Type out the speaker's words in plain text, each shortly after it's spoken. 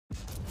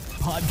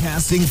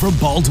Podcasting from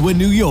Baldwin,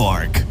 New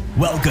York.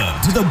 Welcome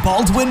to the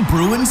Baldwin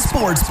Bruins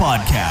Sports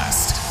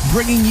Podcast,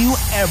 bringing you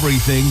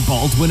everything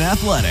Baldwin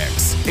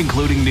Athletics,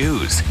 including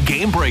news,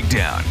 game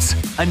breakdowns,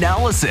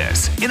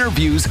 analysis,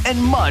 interviews, and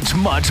much,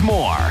 much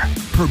more.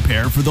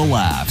 Prepare for the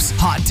laughs,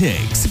 hot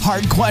takes,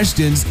 hard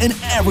questions, and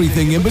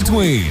everything in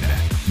between.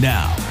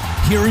 Now,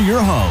 here are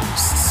your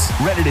hosts,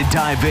 ready to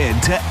dive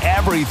into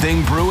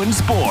everything Bruin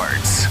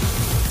sports.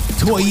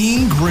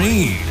 Toyeen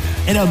Green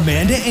and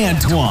Amanda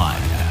Antoine.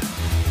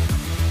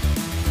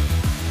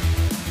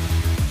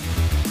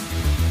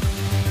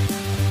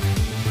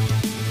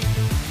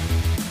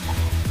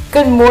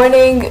 Good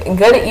morning,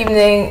 good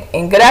evening,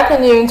 and good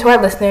afternoon to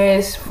our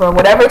listeners for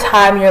whatever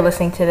time you're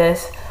listening to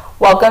this.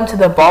 Welcome to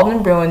the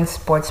Baldwin Bruins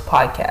Sports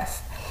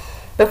Podcast.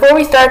 Before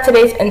we start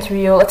today's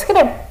interview, let's get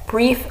a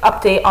brief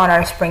update on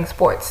our spring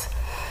sports.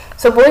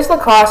 So boys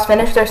lacrosse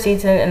finished their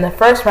season in the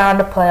first round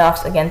of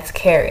playoffs against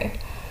Cary.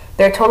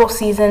 Their total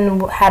season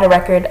had a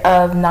record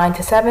of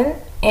 9-7,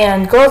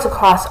 and girls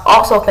lacrosse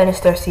also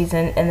finished their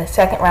season in the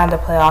second round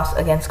of playoffs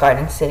against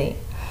Garden City.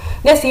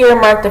 This year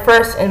marked the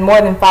first in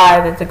more than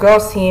 5 that the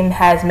girls team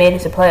has made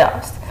it to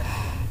playoffs.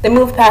 They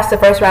moved past the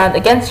first round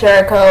against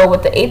Jericho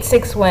with the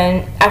 8-6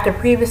 win after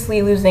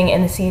previously losing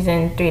in the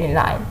season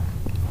 3-9.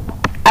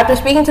 After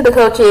speaking to the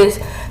coaches,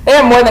 they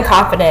are more than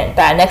confident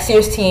that next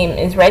year's team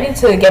is ready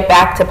to get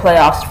back to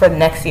playoffs for the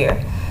next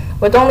year.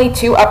 With only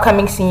 2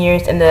 upcoming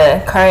seniors in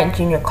the current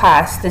junior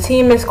class, the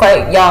team is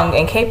quite young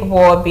and capable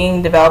of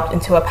being developed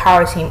into a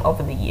power team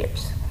over the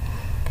years.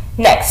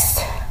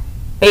 Next,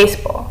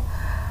 baseball.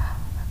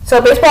 So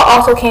baseball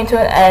also came to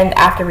an end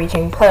after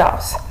reaching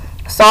playoffs.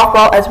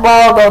 Softball as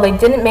well, though they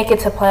didn't make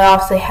it to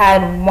playoffs, they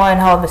had one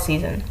hell of a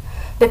season.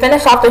 They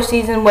finished off their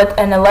season with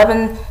an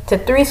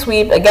 11-3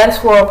 sweep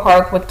against Floral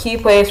Park with key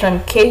plays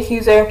from Kate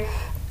Huser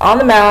on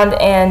the mound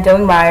and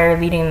Dylan Meyer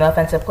leading the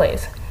offensive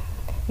plays.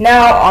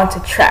 Now on to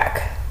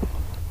track.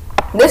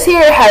 This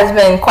year has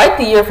been quite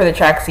the year for the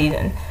track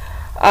season.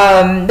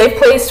 They've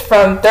placed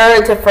from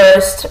 3rd to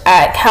 1st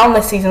at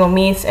countless seasonal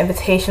meets,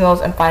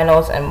 invitationals, and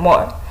finals, and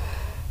more.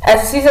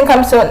 As the season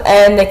comes to an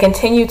end, they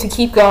continue to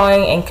keep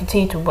going and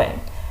continue to win.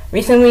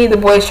 Recently, the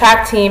boys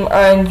track team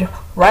earned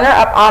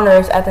runner-up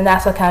honors at the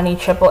Nassau County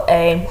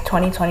AAA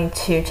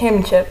 2022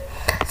 Championship.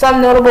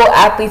 Some notable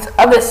athletes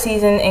of this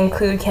season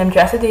include Kim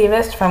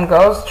Dressa-Davis from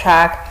girls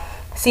track,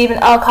 Stephen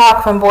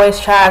Alcock from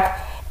boys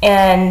track,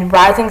 and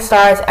rising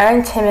stars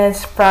Aaron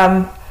Timmons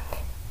from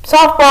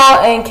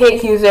softball and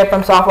Kate Huser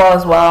from softball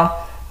as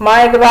well,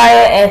 Maya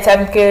Gavaya and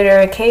 7th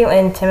grader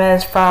Caitlin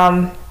Timmons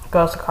from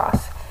girls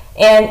lacrosse,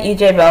 and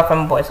EJ Bell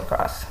from boys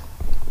lacrosse.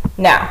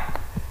 Now,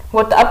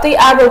 with the update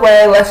out of the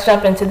way, let's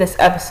jump into this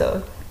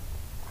episode.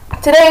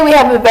 Today we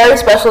have a very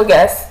special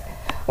guest.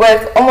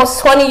 With almost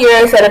 20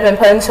 years that have been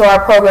put into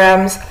our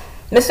programs,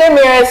 Mr.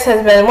 Ramirez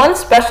has been one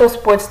special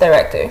sports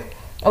director.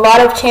 A lot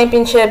of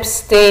championships,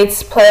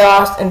 states,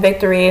 playoffs, and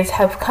victories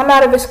have come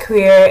out of his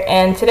career,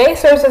 and today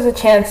serves as a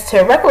chance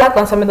to recollect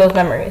on some of those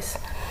memories.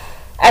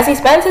 As he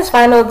spends his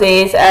final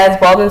days as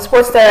Baldwin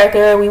Sports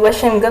Director, we wish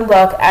him good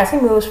luck as he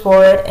moves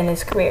forward in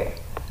his career.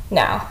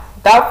 Now,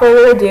 without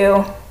further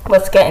ado,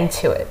 let's get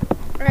into it.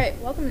 All right,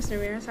 welcome, Mr.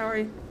 Ramirez. How are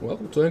you?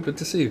 Welcome, Toyin. Good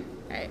to see you.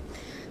 All right.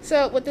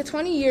 So, with the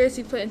 20 years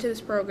you put into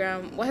this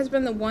program, what has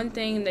been the one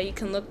thing that you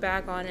can look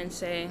back on and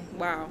say,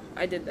 wow,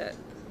 I did that?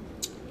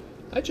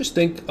 I just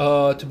think,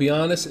 to be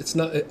honest, it's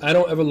not. I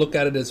don't ever look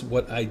at it as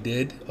what I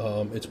did.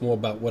 It's more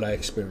about what I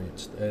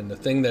experienced. And the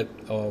thing that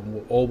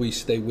will always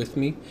stay with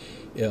me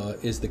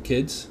is the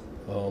kids,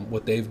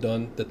 what they've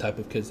done, the type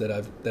of kids that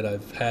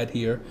I've had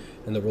here,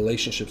 and the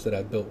relationships that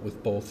I've built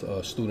with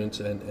both students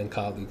and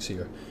colleagues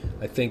here.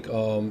 I think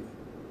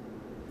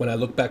when I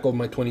look back over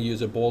my 20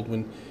 years at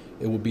Baldwin,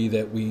 it would be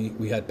that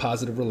we had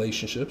positive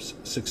relationships,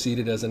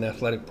 succeeded as an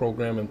athletic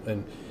program,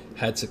 and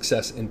had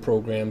success in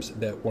programs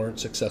that weren't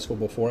successful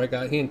before I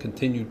got here, and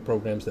continued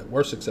programs that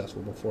were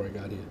successful before I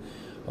got here.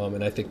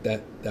 And I think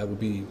that would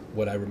be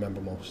what I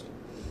remember most.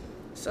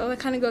 So that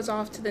kind of goes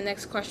off to the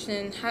next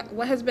question.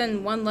 What has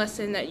been one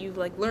lesson that you've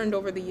learned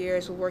over the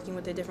years with working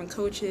with the different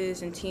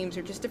coaches and teams,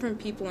 or just different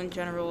people in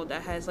general,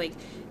 that has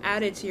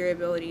added to your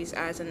abilities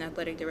as an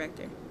athletic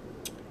director?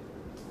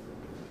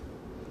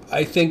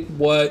 I think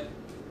what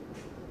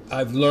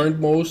I've learned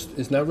most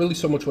is not really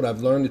so much what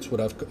I've learned, it's what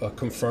I've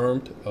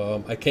confirmed.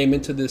 I came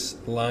into this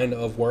line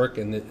of work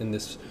and in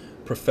this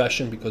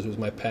profession because it was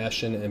my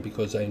passion and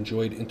because I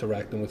enjoyed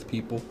interacting with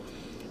people.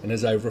 And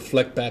as I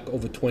reflect back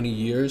over 20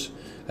 years,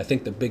 I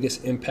think the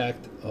biggest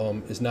impact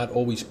is not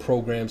always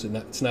programs, and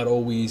it's not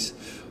always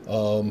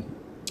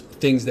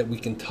things that we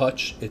can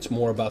touch. It's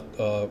more about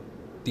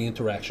the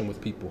interaction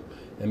with people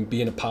and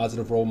being a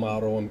positive role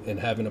model and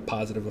having a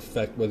positive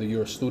effect, whether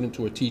you're a student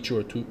to a teacher or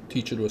a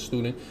teacher to a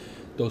student.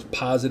 Those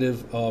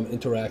positive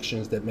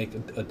interactions that make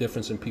a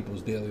difference in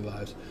people's daily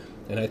lives.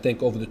 And I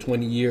think over the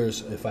 20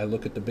 years, if I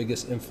look at the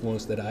biggest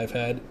influence that I've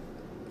had,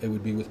 it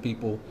would be with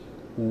people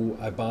who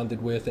I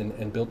bonded with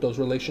and built those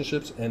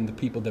relationships, and the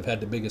people that have had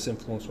the biggest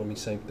influence on me,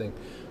 same thing.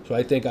 So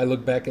I think I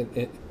look back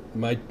at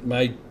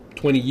my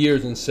 20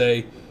 years and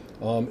say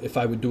If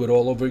I would do it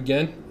all over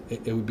again,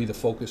 it would be the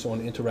focus on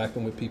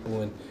interacting with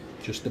people and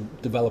just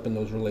developing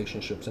those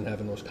relationships and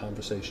having those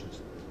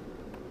conversations.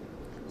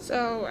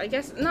 So I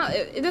guess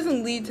it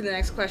doesn't lead to the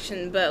next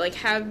question, but like,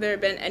 have there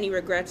been any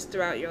regrets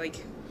throughout your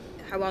like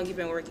how long you've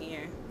been working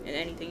here and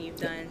anything you've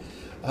done?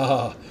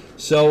 I've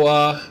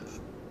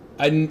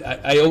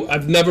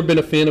never been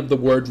a fan of the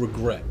word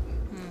regret,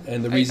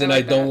 and the reason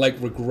I don't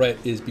like regret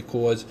is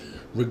because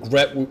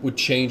regret would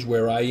change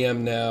where I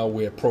am now,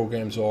 where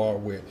programs are,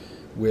 where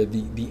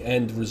the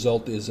end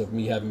result is of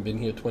me having been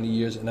here 20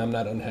 years, and I'm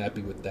not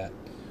unhappy with that.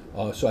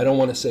 So I don't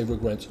want to say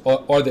regrets.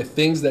 Are there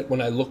things that when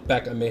I look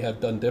back I may have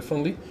done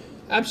differently?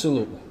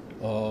 Absolutely.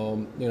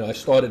 I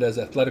started as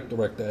athletic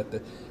director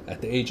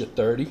at the age of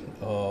 30,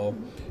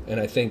 and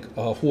I think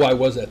who I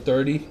was at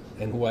 30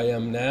 and who I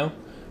am now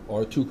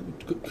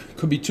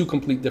could be two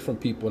complete different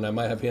people, and I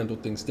might have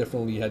handled things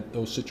differently had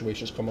those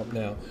situations come up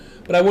now.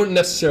 But I wouldn't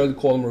necessarily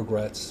call them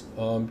regrets.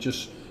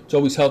 Just it's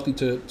always healthy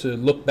to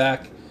look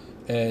back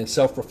and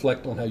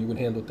self-reflect on how you would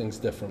handle things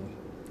differently.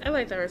 I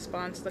like that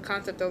response, the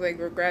concept of like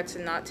regrets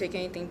and not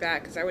taking anything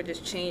back, because I would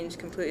just change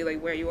completely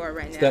like where you are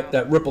right now.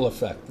 That ripple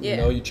effect.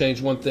 Yeah. You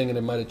change one thing and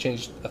it might have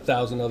changed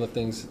 1,000 other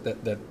things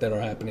that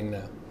are happening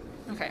now.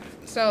 Okay,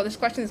 so this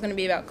question is going to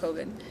be about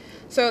COVID.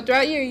 So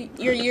throughout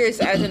your years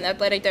as an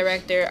athletic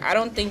director, I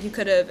don't think you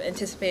could have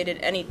anticipated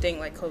anything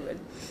like COVID.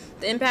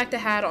 The impact it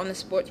had on the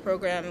sports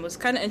program was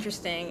kind of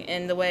interesting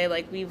in the way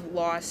like we've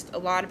lost a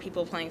lot of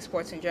people playing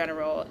sports in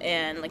general,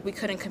 and like we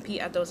couldn't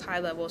compete at those high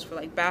levels for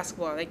like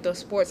basketball, like those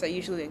sports that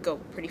usually go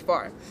pretty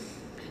far.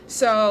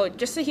 So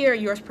just to hear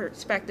your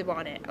perspective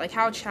on it, like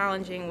how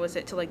challenging was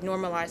it to like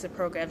normalize the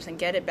programs and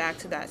get it back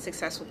to that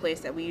successful place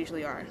that we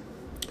usually are?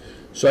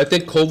 So I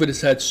think COVID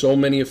has had so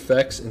many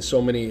effects in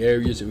so many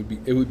areas.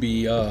 It would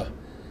be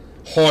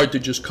hard to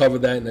just cover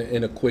that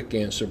in a quick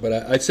answer. But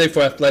I'd say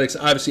for athletics,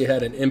 obviously it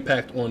had an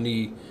impact on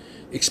the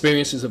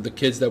experiences of the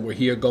kids that were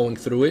here going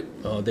through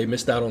it. They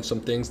missed out on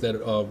some things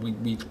that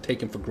we've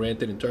taken for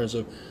granted in terms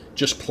of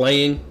just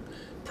playing,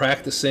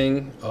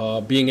 practicing,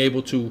 being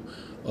able to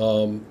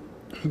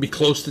be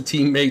close to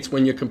teammates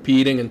when you're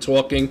competing and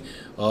talking,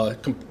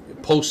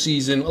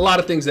 postseason, a lot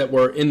of things that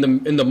were in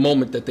the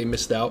moment that they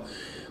missed out.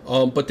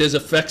 But there's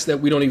effects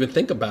that we don't even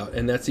think about,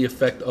 and that's the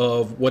effect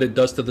of what it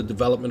does to the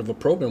development of a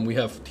program. We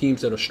have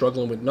teams that are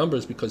struggling with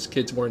numbers because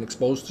kids weren't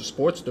exposed to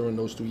sports during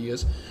those 2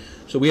 years.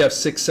 So we have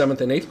 6th,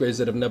 7th, and 8th graders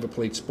that have never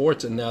played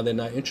sports, and now they're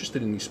not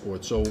interested in these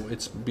sports. So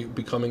it's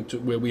becoming to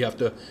where we have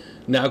to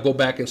now go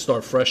back and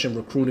start fresh in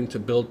recruiting to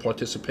build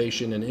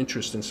participation and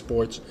interest in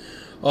sports.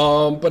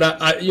 But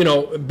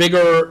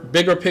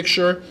bigger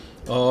picture,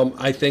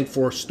 I think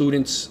for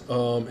students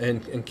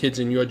and kids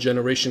in your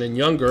generation and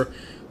younger,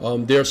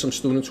 there are some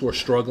students who are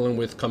struggling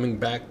with coming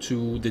back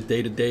to the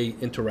day-to-day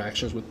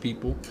interactions with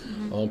people.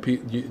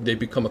 Mm-hmm. They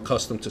become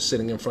accustomed to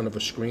sitting in front of a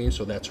screen,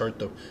 so that's hurt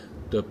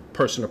the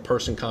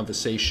person-to-person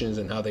conversations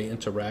and how they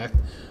interact.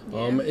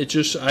 Yeah.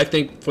 I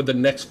think for the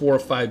next 4 or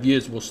 5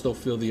 years, we'll still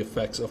feel the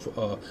effects of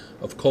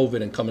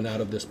COVID and coming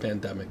out of this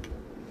pandemic.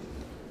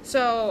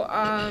 So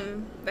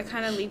that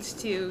kind of leads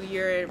to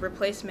your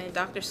replacement,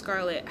 Dr.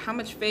 Scarlett. How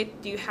much faith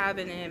do you have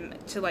in him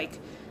to like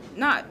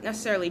not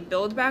necessarily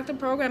build back the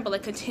program, but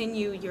like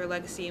continue your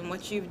legacy and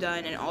what you've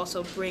done, and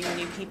also bring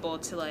new people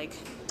to like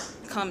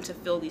come to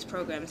fill these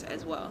programs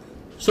as well?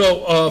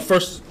 So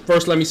first,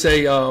 let me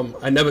say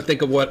I never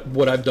think of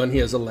what I've done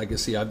here as a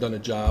legacy. I've done a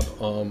job.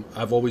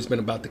 I've always been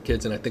about the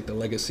kids, and I think the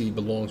legacy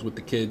belongs with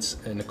the kids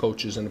and the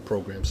coaches and the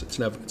programs.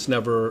 It's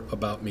never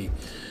about me.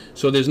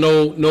 So there's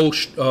no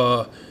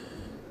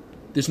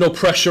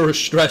pressure or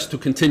stress to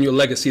continue a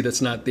legacy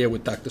that's not there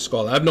with Dr.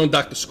 Scarlett. I've known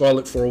Dr.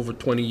 Scarlett for over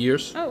 20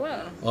 years. Oh,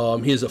 wow.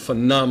 He is a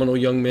phenomenal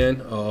young man,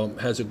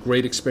 has a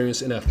great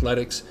experience in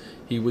athletics.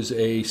 He was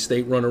a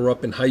state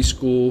runner-up in high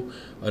school,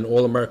 an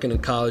All-American in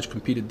college,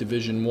 competed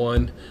Division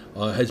I,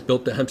 has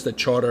built the Hempstead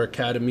Charter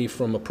Academy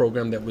from a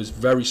program that was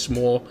very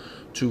small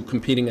to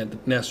competing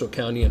at Nassau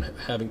County and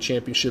having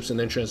championships, and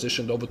then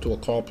transitioned over to a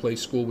Carl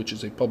Place School, which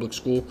is a public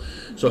school.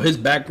 So his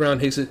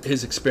background,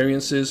 his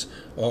experiences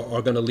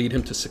are going to lead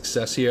him to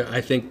success here.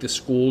 I think the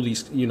school,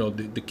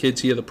 the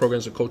kids here, the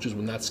programs and coaches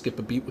will not skip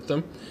a beat with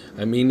them.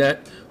 I mean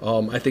that.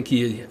 I think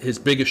his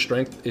biggest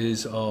strength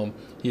is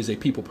he is a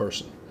people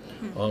person.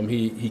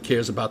 He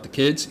cares about the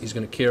kids. He's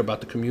going to care about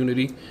the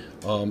community,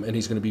 and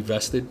he's going to be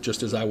vested,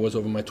 just as I was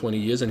over my 20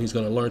 years, and he's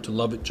going to learn to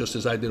love it just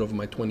as I did over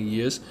my 20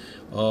 years.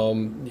 I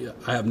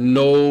have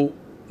no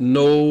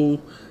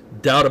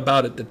doubt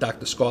about it that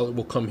Dr. Scarlett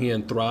will come here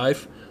and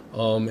thrive,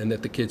 and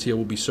that the kids here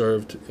will be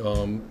served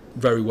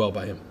very well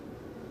by him.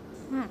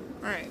 All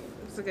right.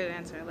 That's a good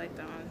answer. I like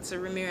that one. It's a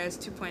Ramirez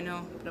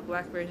 2.0, but a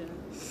black version.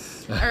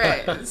 All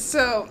right.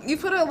 So you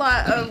put a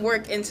lot of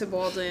work into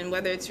Baldwin,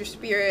 whether it's your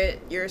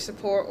spirit, your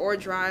support, or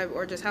drive,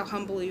 or just how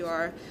humble you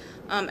are.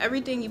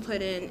 Everything you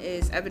put in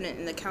is evident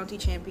in the county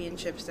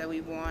championships that we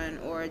won,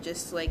 or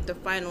just like the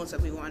finals that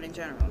we won in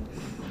general.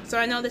 So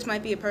I know this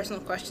might be a personal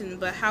question,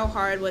 but how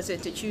hard was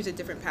it to choose a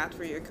different path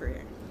for your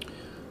career?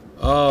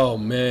 Oh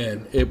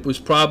man, it was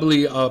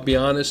probably, I'll be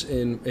honest,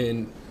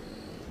 in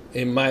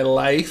In my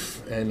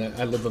life, and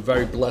I live a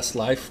very blessed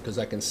life because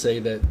I can say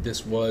that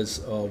this was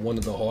one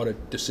of the harder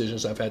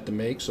decisions I've had to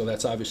make. So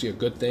that's obviously a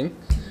good thing.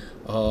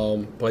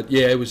 But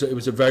yeah, it was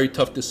a very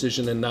tough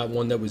decision and not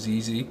one that was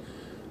easy.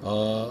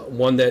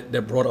 One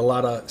that brought a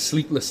lot of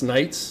sleepless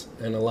nights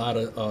and a lot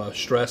of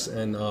stress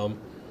and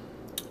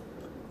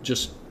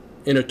just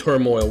inner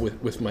turmoil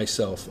with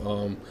myself.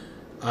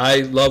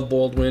 I love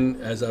Baldwin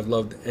as I've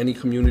loved any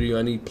community or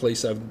any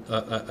place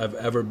I've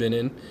ever been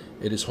in.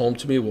 It is home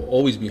to me. It will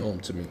always be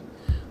home to me.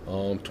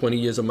 20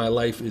 years of my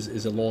life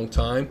is a long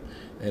time,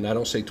 and I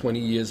don't say 20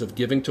 years of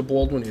giving to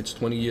Baldwin. It's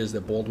 20 years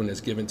that Baldwin has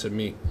given to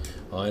me,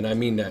 and I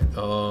mean that.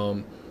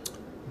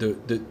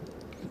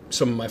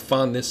 Some of my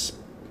fondest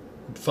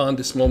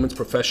moments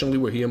professionally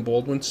were here in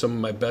Baldwin. Some of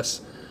my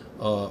best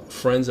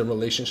friends and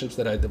relationships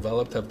that I have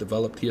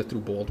developed here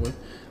through Baldwin.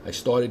 I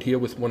started here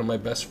with one of my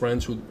best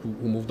friends who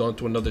moved on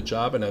to another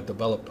job, and I've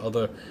developed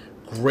other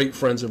great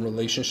friends and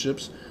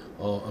relationships.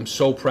 I'm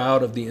so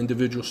proud of the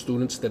individual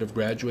students that have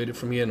graduated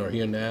from here and are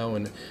here now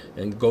and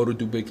go to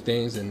do big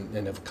things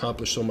and have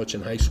accomplished so much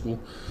in high school.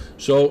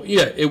 So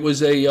yeah, it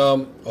was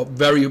a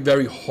very,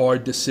 very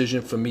hard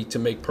decision for me to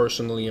make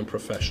personally and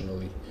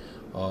professionally.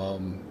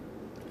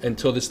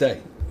 Until this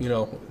day, you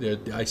know,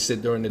 I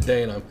sit during the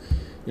day and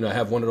I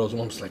have one of those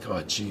moments like,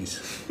 oh,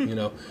 geez, you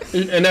know,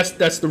 and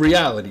that's the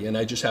reality. And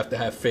I just have to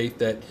have faith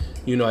that,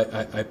 you know,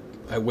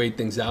 I weighed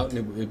things out,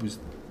 and it was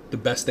the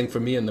best thing for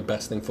me and the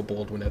best thing for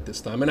Baldwin at this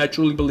time. And I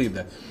truly believe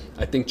that.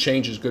 I think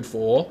change is good for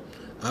all.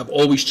 I've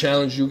always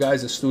challenged you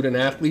guys as student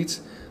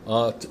athletes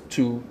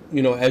to,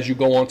 you know, as you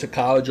go on to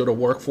college or the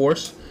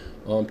workforce,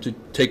 to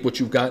take what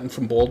you've gotten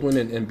from Baldwin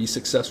and be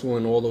successful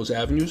in all those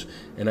avenues.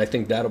 And I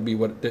think that'll be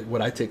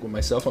what I take with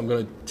myself. I'm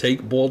going to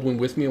take Baldwin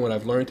with me and what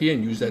I've learned here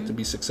and use that to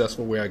be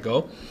successful where I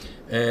go.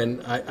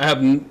 And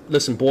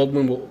listen,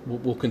 Baldwin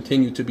will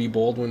continue to be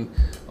Baldwin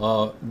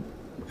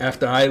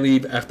after I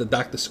leave, after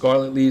Dr.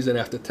 Scarlett leaves, and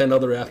after 10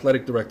 other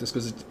athletic directors,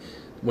 because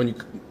when you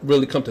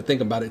really come to think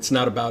about it, it's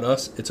not about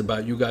us. It's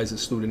about you guys as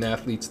student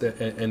athletes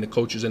and the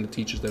coaches and the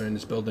teachers that are in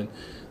this building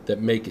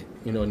that make it,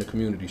 you know, in the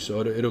community.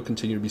 So it'll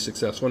continue to be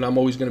successful. And I'm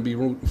always going to be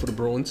rooting for the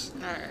Bruins.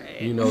 All right.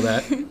 You know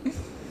that.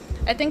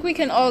 I think we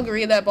can all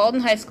agree that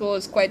Baldwin High School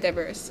is quite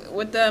diverse.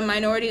 With the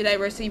minority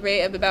diversity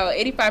rate of about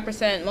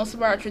 85%, most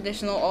of our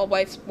traditional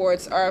all-white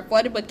sports are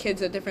flooded with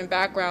kids of different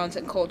backgrounds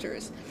and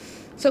cultures.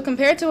 So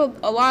compared to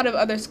a lot of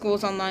other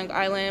schools on Long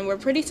Island, we're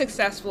pretty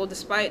successful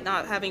despite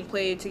not having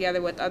played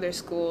together with other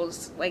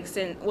schools,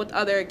 with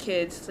other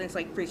kids since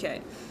like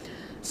pre-K.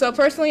 So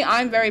personally,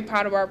 I'm very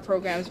proud of our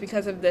programs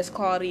because of this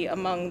quality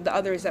among the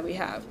others that we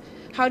have.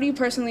 How do you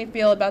personally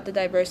feel about the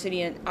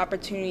diversity and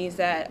opportunities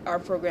that our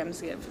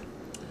programs give?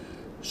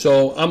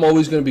 So I'm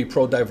always going to be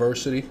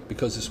pro-diversity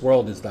because this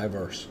world is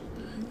diverse.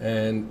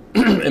 And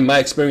in my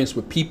experience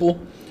with people,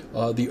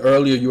 the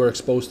earlier you are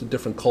exposed to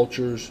different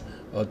cultures,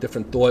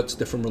 different thoughts,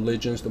 different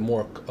religions, the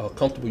more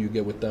comfortable you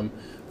get with them.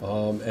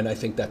 And I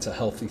think that's a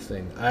healthy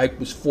thing. I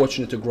was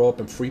fortunate to grow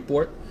up in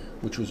Freeport,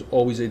 which was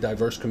always a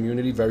diverse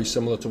community, very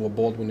similar to what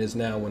Baldwin is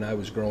now when I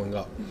was growing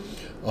up.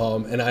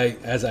 And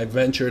as I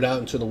ventured out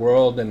into the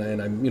world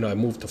and I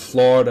moved to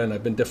Florida and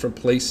I've been different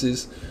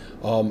places,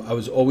 I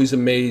was always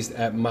amazed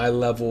at my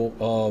level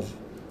of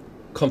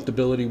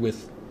comfortability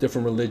with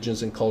different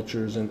religions and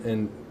cultures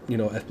and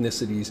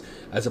ethnicities,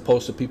 as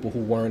opposed to people who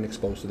weren't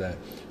exposed to that.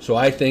 So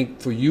I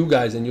think for you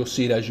guys, and you'll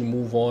see it as you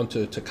move on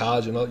to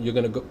college, and you're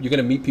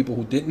gonna meet people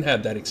who didn't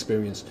have that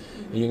experience,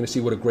 and you're gonna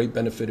see what a great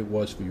benefit it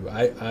was for you.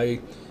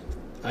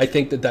 I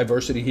think the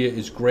diversity here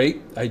is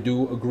great. I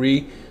do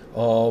agree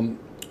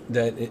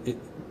that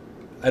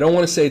I don't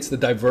want to say it's the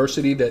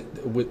diversity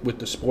that with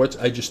the sports.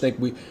 I just think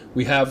we're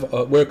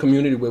a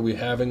community where we're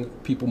having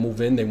people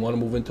move in. They want to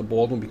move into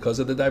Baldwin because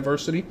of the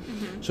diversity.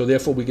 So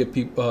therefore, we get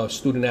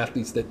student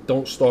athletes that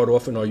don't start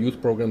off in our youth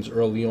programs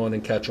early on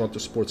and catch on to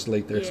sports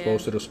late. They're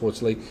exposed to the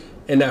sports late,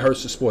 and that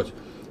hurts the sports.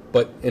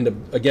 But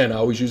again, I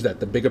always use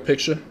that. The bigger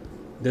picture,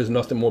 there's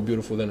nothing more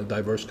beautiful than a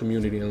diverse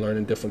community and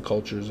learning different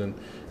cultures, and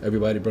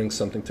everybody brings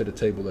something to the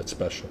table that's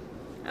special.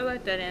 I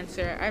like that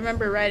answer. I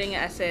remember writing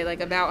an essay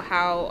about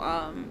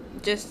how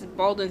just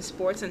Baldwin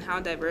sports and how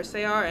diverse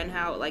they are and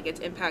how it's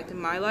impacted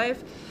my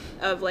life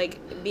of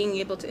being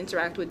able to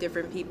interact with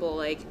different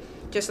people,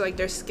 just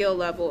their skill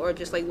level or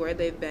just where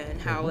they've been,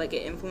 how it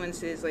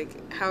influences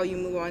how you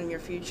move on in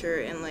your future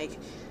and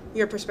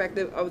your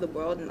perspective of the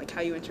world and how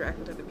you interact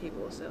with other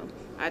people. So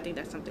I think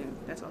that's something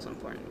that's also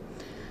important.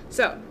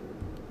 So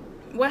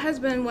what has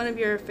been one of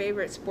your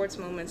favorite sports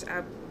moments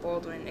at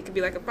Baldwin? It could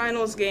be a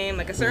finals game,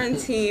 a certain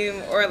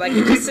team, or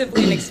just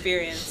simply an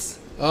experience.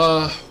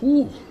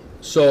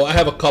 So I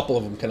have a couple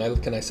of them.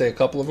 Can I say a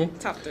couple of them?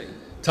 Top three.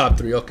 Top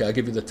three. Okay, I'll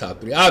give you the top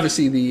three.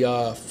 Obviously,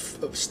 the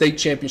state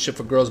championship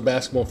for girls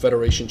basketball and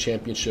Federation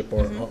championship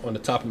are on the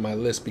top of my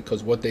list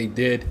because what they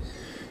did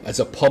as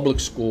a public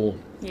school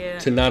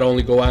to not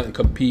only go out and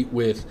compete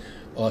with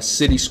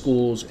city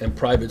schools and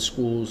private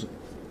schools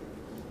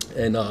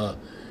and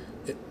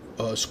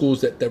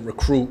schools that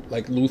recruit,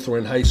 like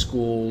Lutheran High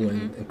School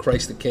and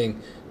Christ the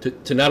King,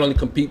 to not only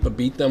compete but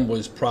beat them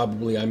was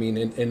probably, I mean,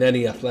 in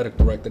any athletic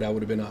director, that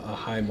would have been a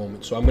high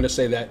moment. So I'm going to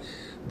say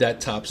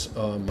that tops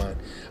mine.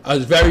 I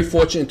was very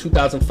fortunate in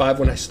 2005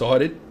 when I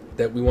started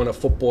that we won a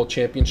football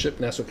championship,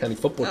 Nassau County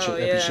football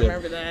championship. Yeah, I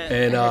remember that.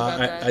 And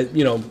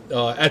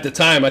I at the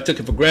time I took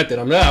it for granted.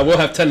 I will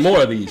have 10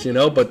 more of these,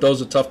 but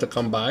those are tough to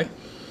come by.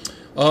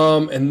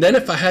 And then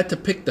if I had to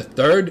pick the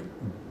third,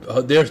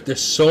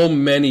 there's so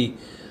many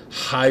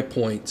high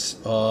points.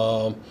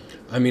 I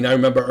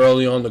remember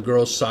early on the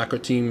girls' soccer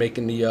team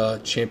making the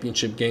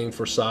championship game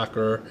for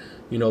soccer.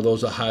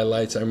 Those are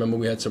highlights. I remember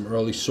we had some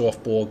early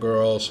softball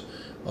girls.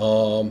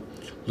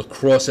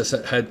 Lacrosse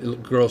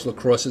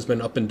has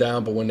been up and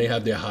down, but when they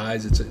have their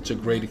highs, it's a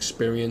great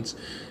experience.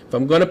 If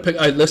I'm going to pick,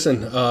 I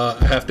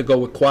have to go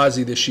with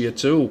Quasi this year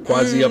too.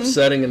 Quasi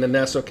upsetting in the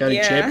Nassau County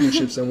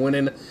Championships and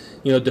winning,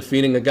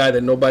 defeating a guy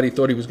that nobody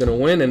thought he was going to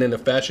win, and in the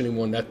fashion he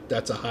won.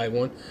 That's a high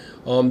one.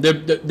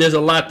 There's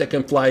a lot that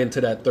can fly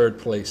into that third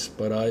place,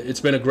 but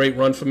it's been a great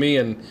run for me,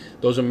 and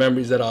those are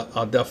memories that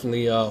I'll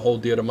definitely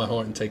hold dear to my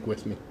heart and take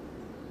with me.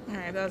 All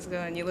right, that was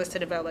good. You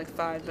listed about like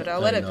 5, but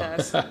I'll let it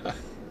pass.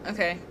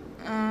 Okay.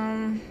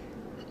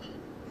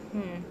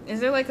 Is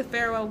there like a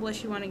farewell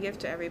wish you want to give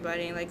to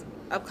everybody, like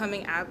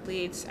upcoming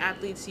athletes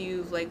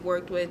you've like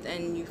worked with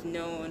and you've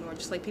known, or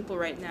just like people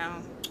right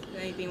now?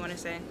 Anything you want to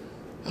say?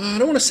 I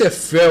don't want to say a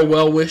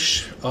farewell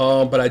wish,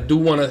 but I do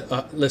want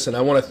to listen.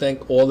 I want to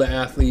thank all the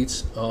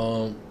athletes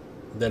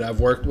that I've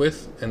worked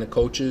with and the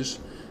coaches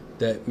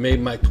that made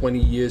my 20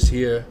 years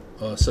here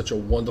such a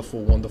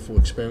wonderful, wonderful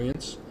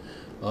experience.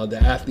 The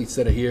athletes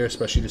that are here,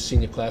 especially the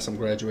senior class, I'm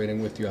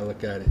graduating with you. I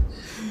look at it.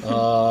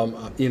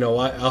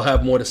 I'll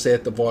have more to say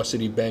at the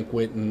varsity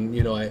banquet,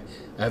 and I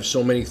have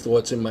so many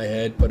thoughts in my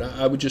head. But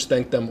I would just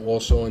thank them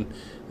also and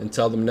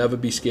tell them never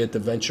be scared to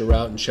venture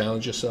out and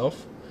challenge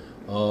yourself.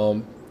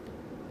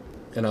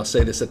 And I'll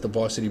say this at the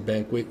varsity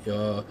banquet.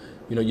 You're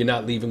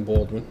not leaving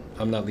Baldwin.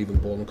 I'm not leaving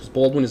Baldwin, because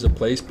Baldwin is a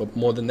place, but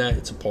more than that,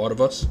 it's a part of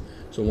us.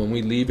 So when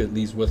we leave, it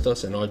leaves with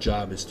us, and our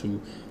job is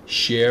to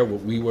share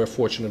what we were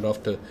fortunate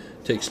enough to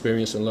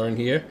experience and learn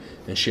here,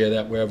 and share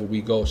that wherever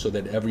we go, so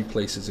that every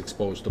place is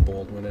exposed to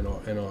Baldwin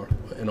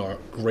and our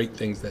great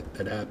things that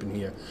happen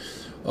here.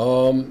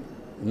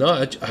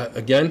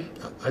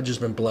 I've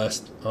just been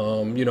blessed.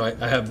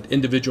 I have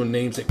individual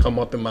names that come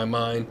up in my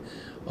mind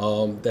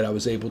that I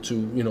was able to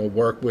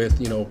work with.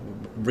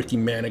 Ricky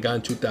Manigat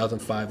in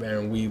 2005,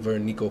 Aaron Weaver,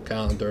 Nico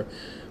Callender,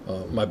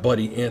 my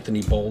buddy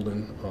Anthony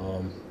Bolden.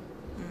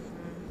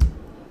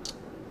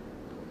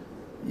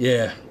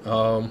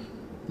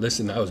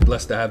 Listen, I was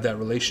blessed to have that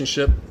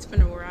relationship. It's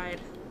been a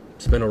ride.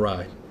 It's been a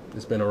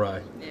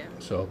ride. Yeah.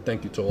 So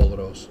thank you to all of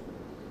those.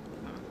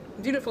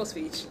 Beautiful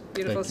speech.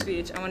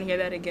 I want to hear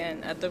that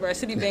again at the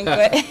varsity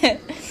banquet.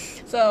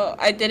 So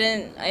I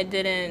didn't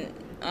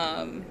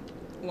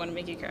want to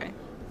make you cry.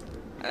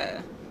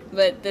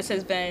 But this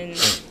has been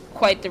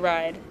quite the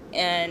ride,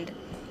 and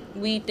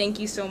we thank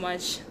you so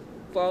much.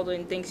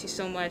 Baldwin thanks you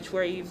so much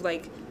where you've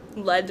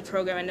led the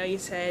program. I know you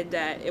said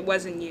that it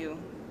wasn't you,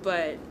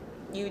 but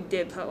you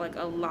did put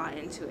a lot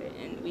into it,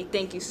 and we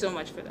thank you so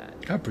much for that.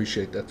 I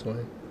appreciate that,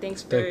 Tony. Thank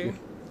you.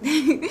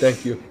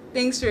 Thank you.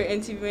 Thanks for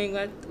interviewing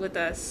with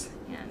us,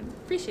 and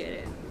appreciate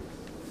it.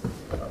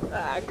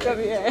 Come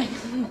here.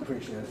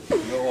 Appreciate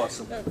it. You're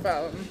awesome. No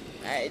problem.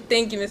 All right,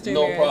 thank you, Mr.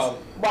 No Ramirez.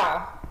 problem.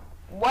 Wow,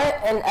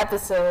 what an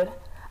episode.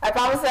 I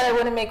promised that I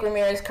wouldn't make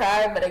Ramirez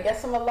cry, but I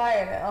guess I'm a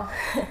liar now.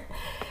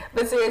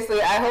 But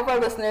seriously, I hope our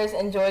listeners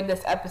enjoyed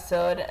this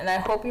episode, and I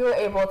hope you were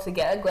able to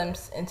get a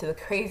glimpse into the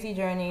crazy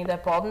journey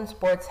that Baldwin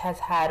Sports has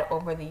had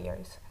over the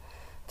years.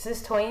 This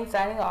is Twain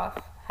signing off.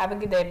 Have a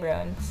good day,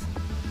 Bruins.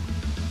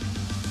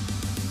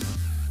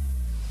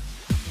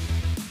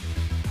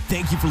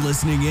 Thank you for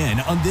listening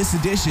in on this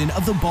edition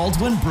of the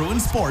Baldwin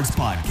Bruins Sports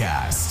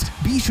Podcast.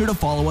 Be sure to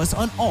follow us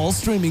on all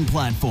streaming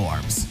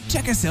platforms.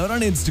 Check us out on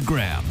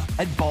Instagram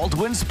at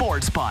Baldwin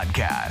Sports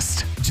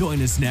Podcast.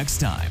 Join us next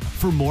time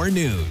for more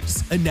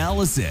news,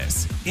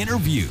 analysis,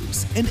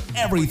 interviews, and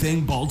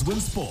everything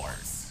Baldwin Sports.